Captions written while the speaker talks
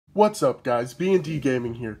What's up guys, B&D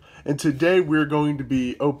Gaming here, and today we're going to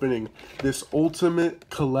be opening this Ultimate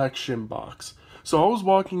Collection box. So I was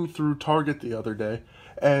walking through Target the other day,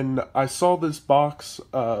 and I saw this box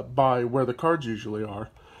by where the cards usually are,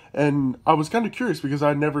 and I was kind of curious because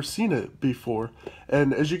I'd never seen it before.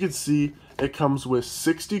 And as you can see, it comes with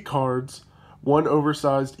 60 cards, one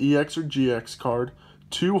oversized EX or GX card,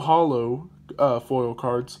 two holo foil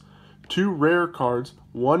cards, two rare cards,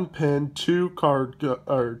 one pin, two code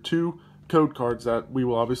cards that we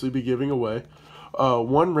will obviously be giving away,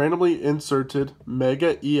 one randomly inserted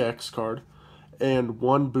Mega EX card, and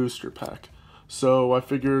one booster pack. So I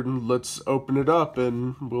figured let's open it up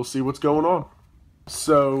and we'll see what's going on.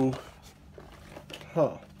 So,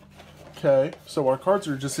 okay, so our cards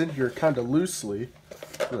are just in here kind of loosely.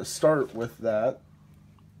 I'm going to start with that.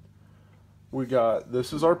 We got,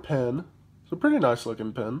 this is our pin. It's a pretty nice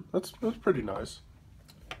looking pen. That's pretty nice.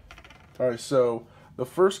 Alright, so the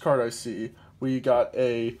first card I see, we got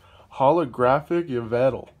a holographic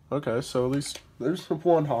Yveltal. Okay, so at least there's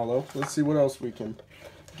one holo. Let's see what else we can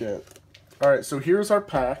get. Alright, so here's our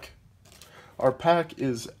pack. Our pack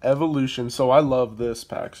is Evolution, so I love this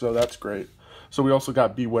pack, so that's great. So we also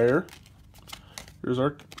got Beware. There's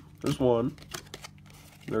one.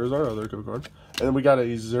 There's our other code card. And then we got a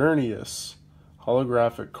Xerneas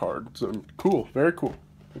holographic card. So cool, very cool.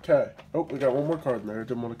 Okay. Oh, we got one more card in there. It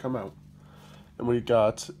didn't want to come out. And we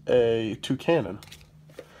got a Toucannon.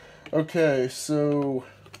 Okay, so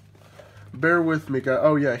bear with me, guys.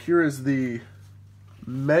 Oh yeah, here is the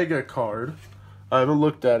Mega card. I haven't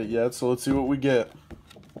looked at it yet, so let's see what we get.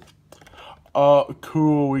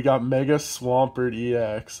 Cool. We got Mega Swampert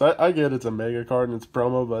EX. I get it's a Mega card and it's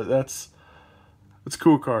promo, but it's a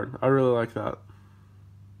cool card. I really like that.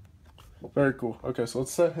 Very cool. Okay, so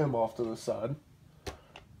let's set him off to the side.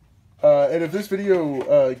 And if this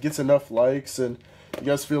video gets enough likes and you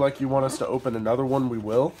guys feel like you want us to open another one, we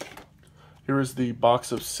will. Here is the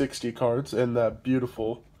box of 60 cards and that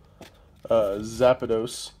beautiful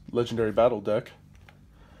Zapdos Legendary Battle deck.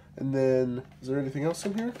 And then, is there anything else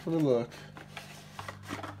in here? Let me look.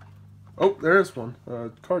 Oh, there is one.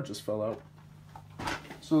 Card just fell out.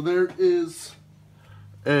 So there is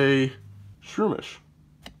a Shroomish.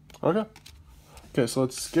 Okay. Okay, so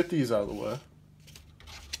let's get these out of the way.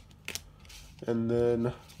 And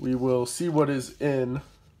then we will see what is in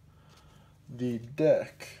the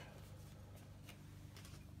deck.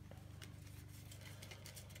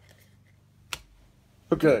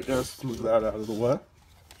 Okay, guys, let's move that out of the way.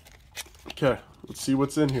 Okay, let's see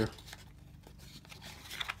what's in here.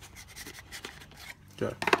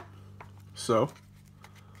 Okay. So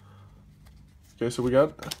we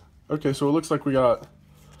got, okay, so it looks like we got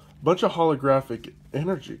bunch of holographic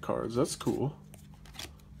energy cards. That's cool.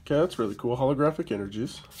 Okay, that's really cool. Holographic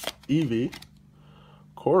energies. Eevee.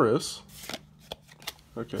 Chorus.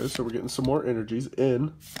 Okay, so we're getting some more energies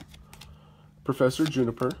in. Professor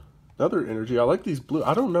Juniper. Another energy. I like these blue.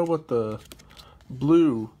 I don't know what the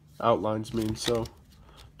blue outlines mean. So,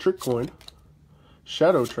 Trick Coin.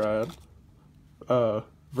 Shadow Triad.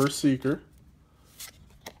 Verse Seeker.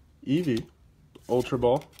 Eevee. Ultra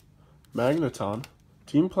Ball. Magneton.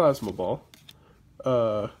 Team Plasma Ball,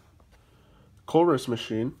 Chorus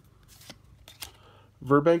Machine,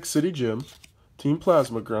 Verbank City Gym, Team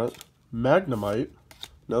Plasma Grunt, Magnemite,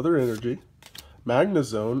 another energy,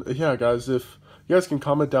 Magnezone. Yeah, guys, if you guys can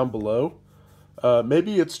comment down below,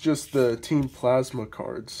 maybe it's just the Team Plasma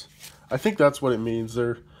cards. I think that's what it means.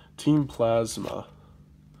 They're Team Plasma.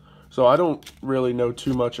 So I don't really know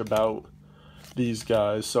too much about these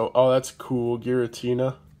guys. So, oh, that's cool.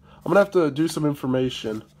 Giratina. I'm going to have to do some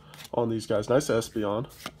information on these guys. Nice Espeon.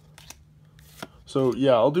 So,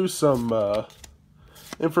 yeah, I'll do some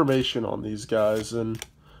information on these guys and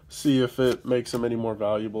see if it makes them any more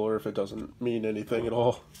valuable or if it doesn't mean anything at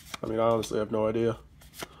all. I mean, I honestly have no idea.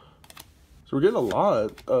 So we're getting a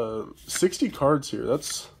lot. 60 cards here.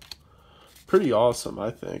 That's pretty awesome,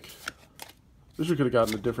 I think. Wish we could have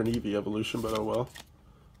gotten a different Eevee evolution, but oh well.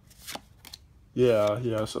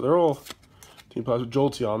 Yeah, so they're all Team Plasma.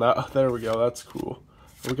 Jolteon, that, there we go, that's cool.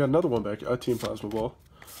 And we got another one back, Team Plasma Ball.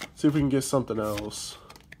 See if we can get something else.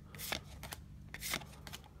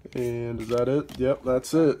 And is that it? Yep,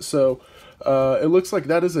 that's it. So, it looks like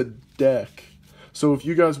that is a deck. So if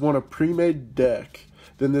you guys want a pre-made deck,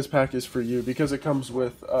 then this pack is for you because it comes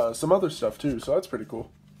with some other stuff too, so that's pretty cool.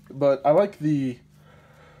 But I like the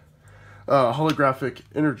holographic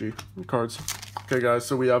energy cards. Okay guys,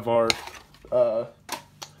 so we have our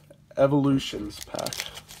Evolutions pack.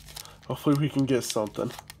 Hopefully we can get something.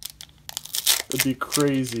 It'd be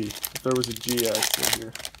crazy if there was a GX in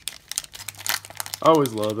here. I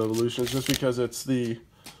always love Evolutions just because it's the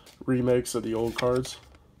remakes of the old cards.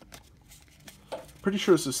 Pretty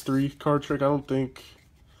sure this is 3 card trick. I'm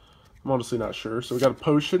honestly not sure. So we got a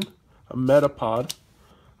Potion, a Metapod,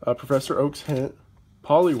 Professor Oak's Hint,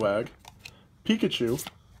 Poliwag, Pikachu,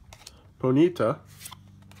 Ponyta,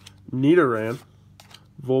 Nidoran,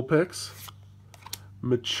 Vulpix,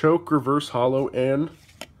 Machoke Reverse Hollow, and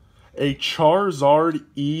a Charizard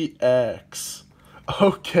EX.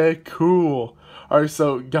 Okay, cool. Alright,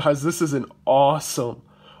 so guys, this is an awesome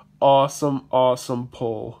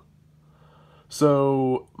pull.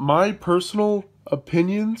 So, my personal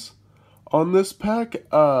opinions on this pack,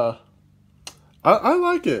 I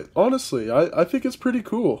like it, honestly. I think it's pretty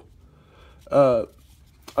cool. I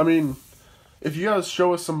mean, if you guys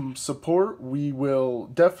show us some support, I will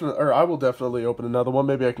definitely open another one.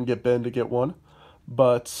 Maybe I can get Ben to get one.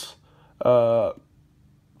 But, I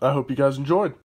hope you guys enjoyed.